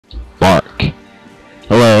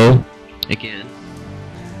again.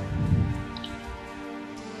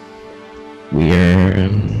 We're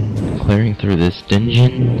clearing through this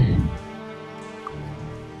dungeon.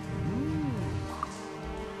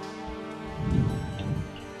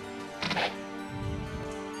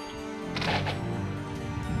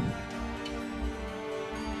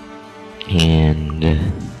 And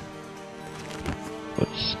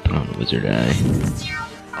let's put on Wizard Eye.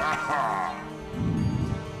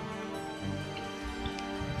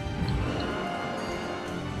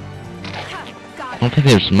 I don't think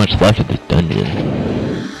there's much left of this dungeon.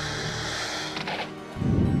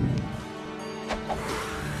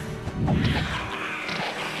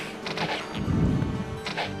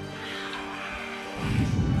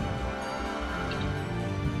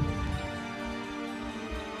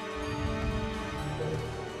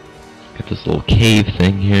 Got this little cave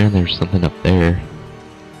thing here, there's something up there.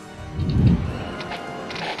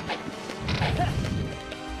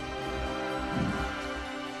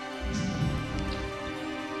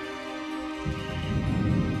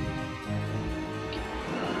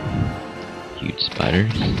 Huge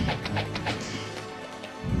spiders.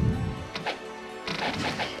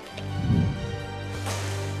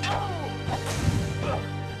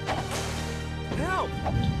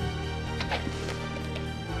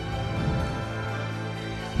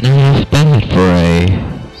 No, it's bad for a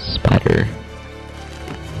spider.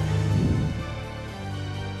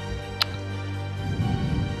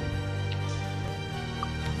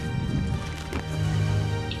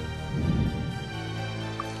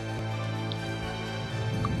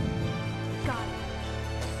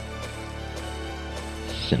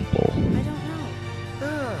 Simple. I don't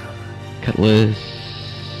know. Cutlass,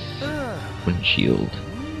 windshield,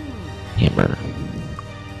 hammer.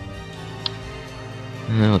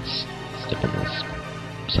 Now let's step in this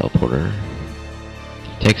teleporter.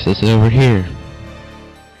 Takes us over here.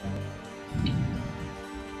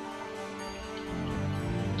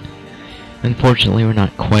 Unfortunately, we're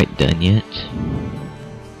not quite done yet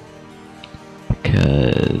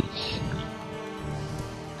because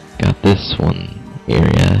got this one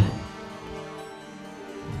area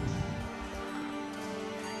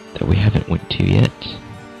that we haven't went to yet.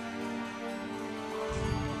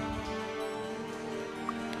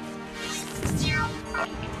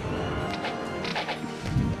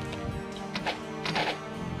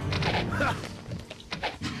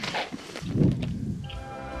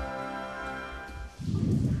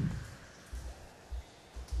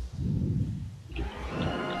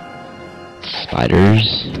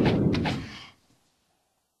 Spiders.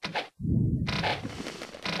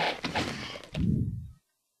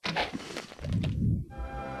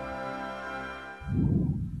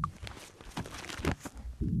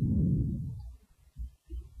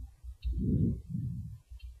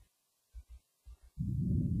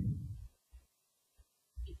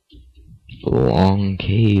 Long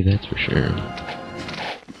cave, that's for sure.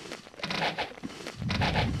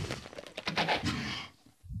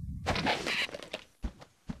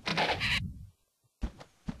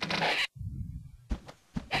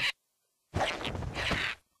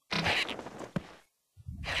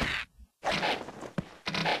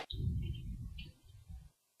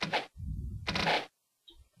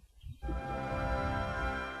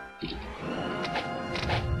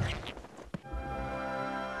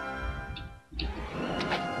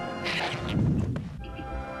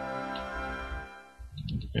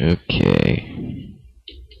 Okay.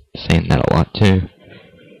 Saying that a lot too.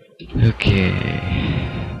 Okay.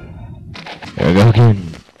 There we go again.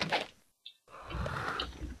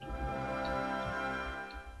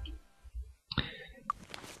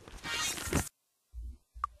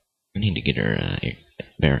 We need to get our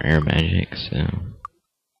better air magic, so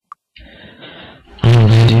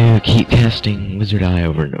all I do keep casting Wizard Eye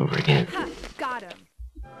over and over again. Ha, got him.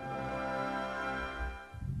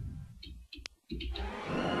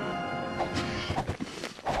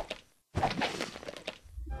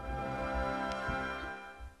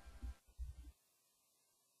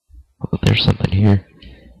 Oh, there's something here.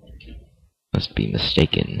 Must be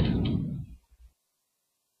mistaken.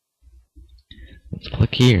 Let's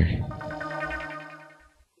click here.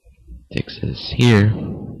 Takes us here.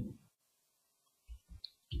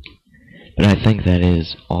 But I think that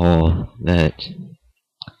is all that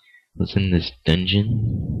was in this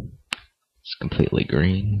dungeon. It's completely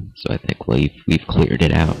green, so I think we've cleared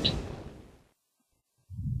it out.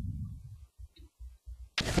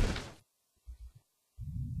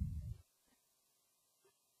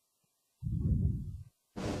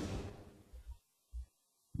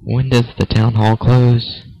 When does the town hall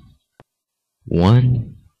close?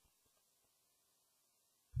 1?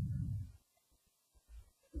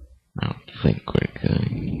 I don't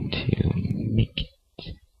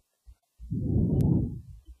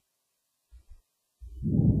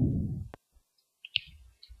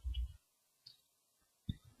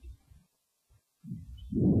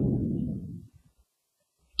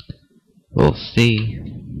We'll see.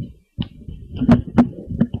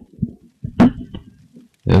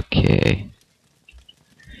 Okay.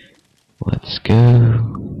 Let's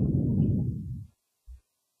go.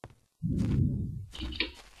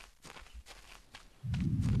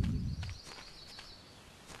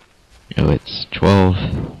 Oh, it's 12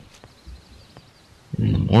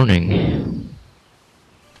 in the morning.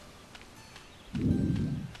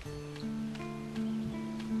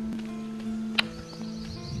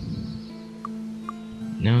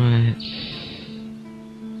 No,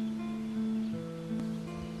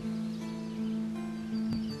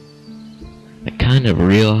 I kind of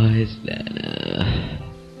realized that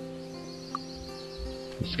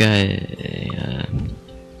this guy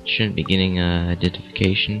shouldn't be getting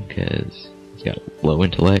identification because he's got low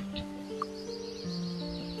intellect.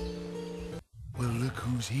 Well, look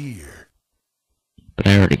who's here. But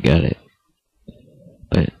I already got it.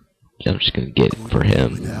 But I'm just gonna get it for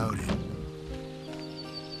him. Without it.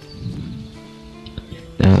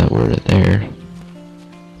 Now that we're there.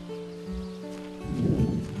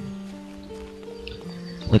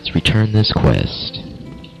 Let's return this quest.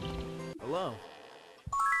 Hello.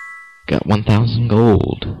 Got 1,000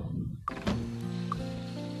 gold.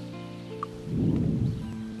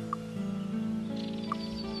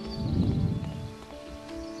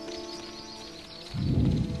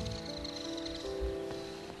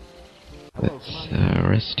 Let's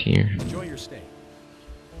rest here. Enjoy your stay.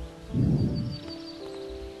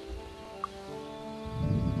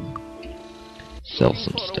 Sell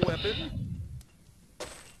some stuff.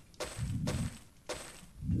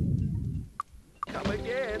 Come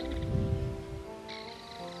again.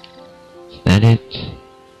 Is that it?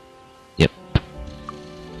 Yep.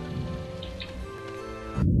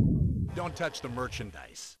 Don't touch the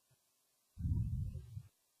merchandise.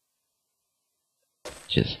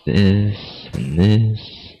 Just this, and this,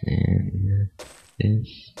 and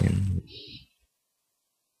this, and this.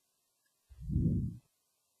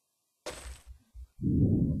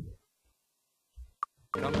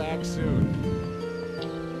 Come back soon.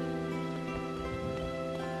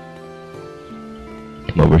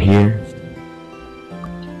 Come over here.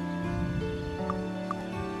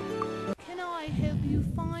 Can I help you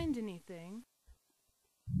find anything?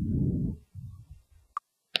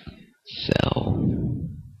 Sell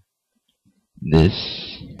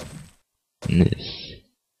this, and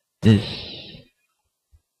this,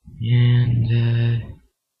 and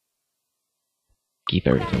keep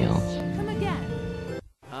everything else. Come again.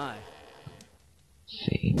 Hi.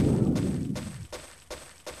 See.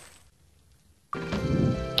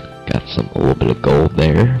 Got a little bit of gold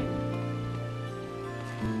there.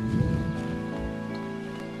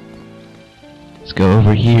 Let's go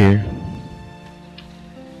over here.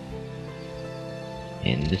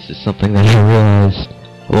 And this is something that I realized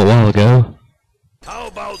a little while ago. How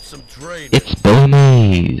about some trading? It's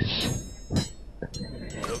Boney's.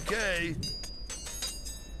 Okay.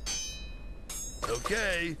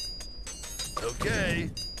 Okay. Okay.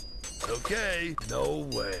 Okay. No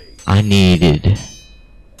way. I needed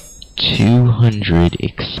 200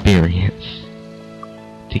 experience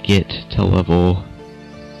to get to level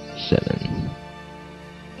 7.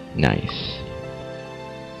 Nice.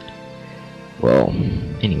 Well,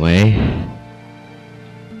 anyway.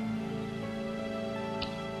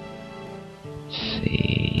 Let's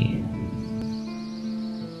see.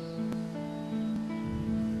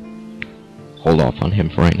 Hold off on him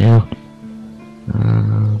for right now.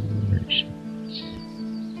 Merchant.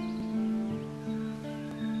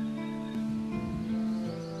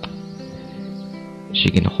 She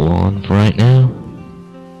can hold on for right now.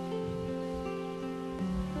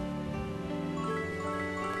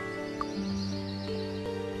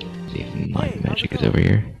 See if my magic is over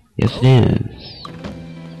here. Yes, it is.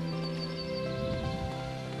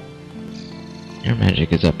 Your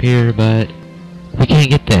magic is up here, but we can't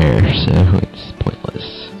get there, so it's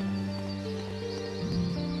pointless.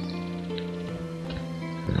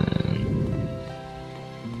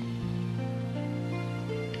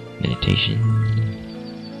 Meditation.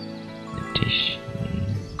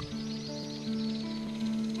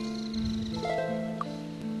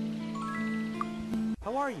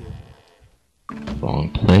 How are you? Wrong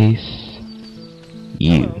place.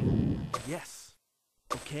 You. Yes.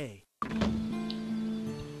 Okay.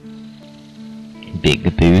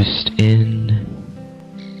 Big boost in.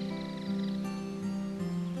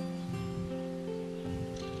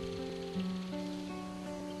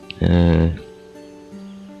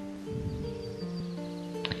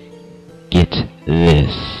 Get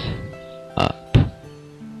this up.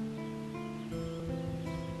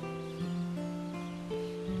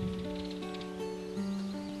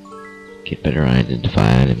 Get better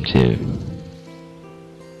identify item too.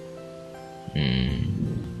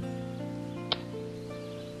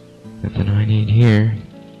 Nothing I need here.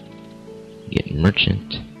 Get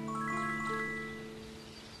merchant.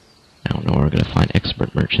 I don't know where we're gonna find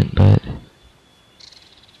expert merchant, but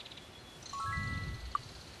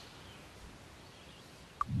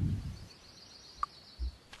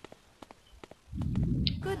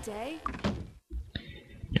Good day.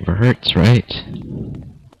 never hurts, right?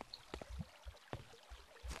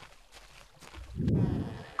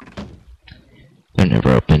 They're never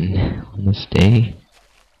open on this day.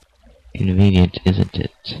 Convenient, isn't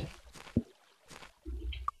it?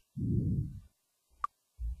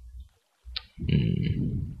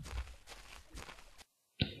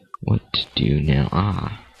 What to do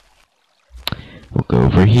now? We'll go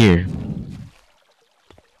over here.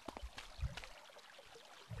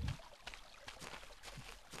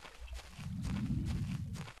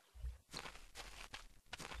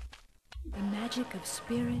 The magic of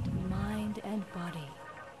spirit, mind, and body.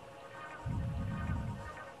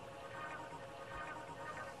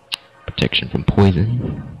 Protection from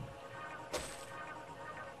poison.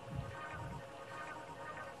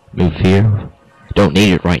 Move here. Don't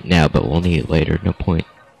need it right now, but we'll need it later. No point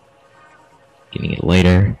getting it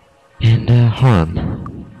later. And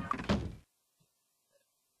harm.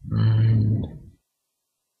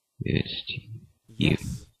 Just you.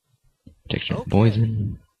 Yes. Protection from Okay.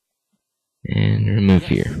 poison. And remove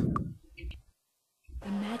here. The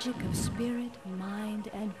magic of spirit, mind,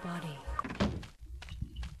 and body.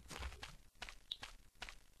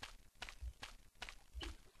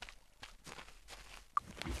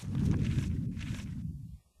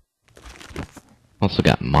 Also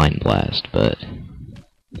got Mind Blast, but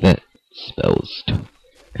that spell's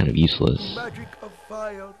kind of useless. Magic of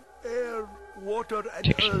fire, air, water, and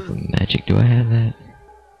Protection earth. from magic, do I have that?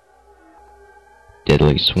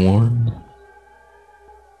 Deadly Swarm.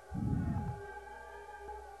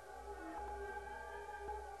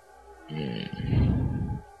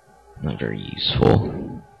 Not very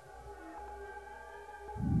useful.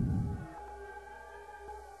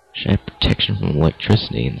 Should I have protection from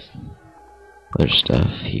electricity and other stuff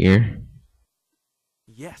here?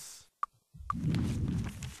 Yes.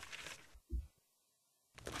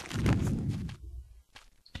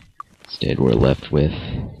 Instead, we're left with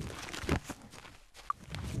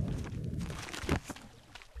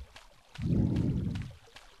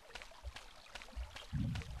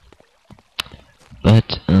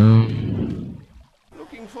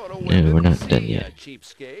Looking for a no, weapon? we're not done yet.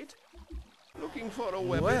 Cheapskate. Looking for a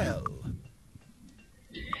weapon? Well.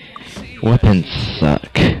 Weapons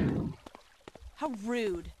suck. How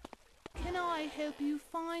rude. Can I help you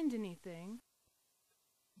find anything?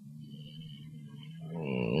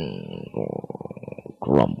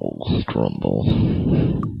 Grumble,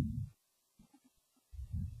 grumble.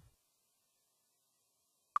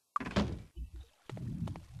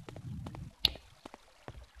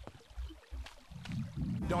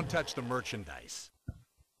 Don't touch the merchandise.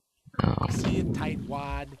 Oh. See a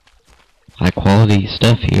tightwad? High quality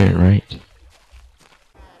stuff here, right?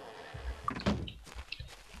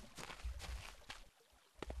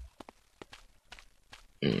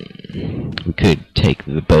 We could take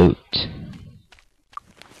the boat.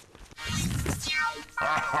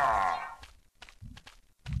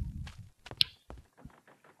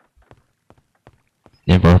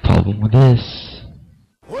 Never a problem with this.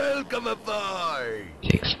 Welcome aboard!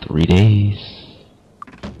 Takes 3 days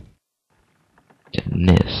to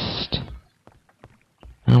Mist.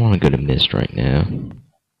 I don't want to go to Mist right now. I'm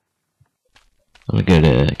gonna go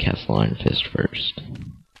to Castle Iron Fist first.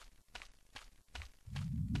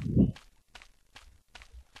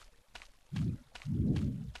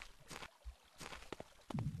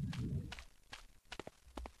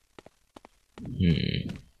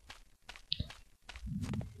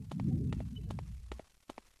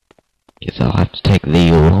 Guess I'll have to take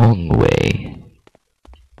the long way.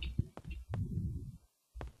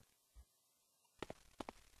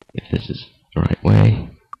 If this is the right way.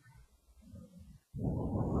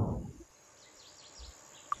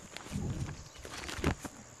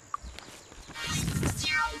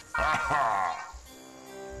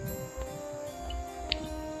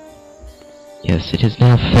 Yes, it is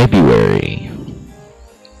now February.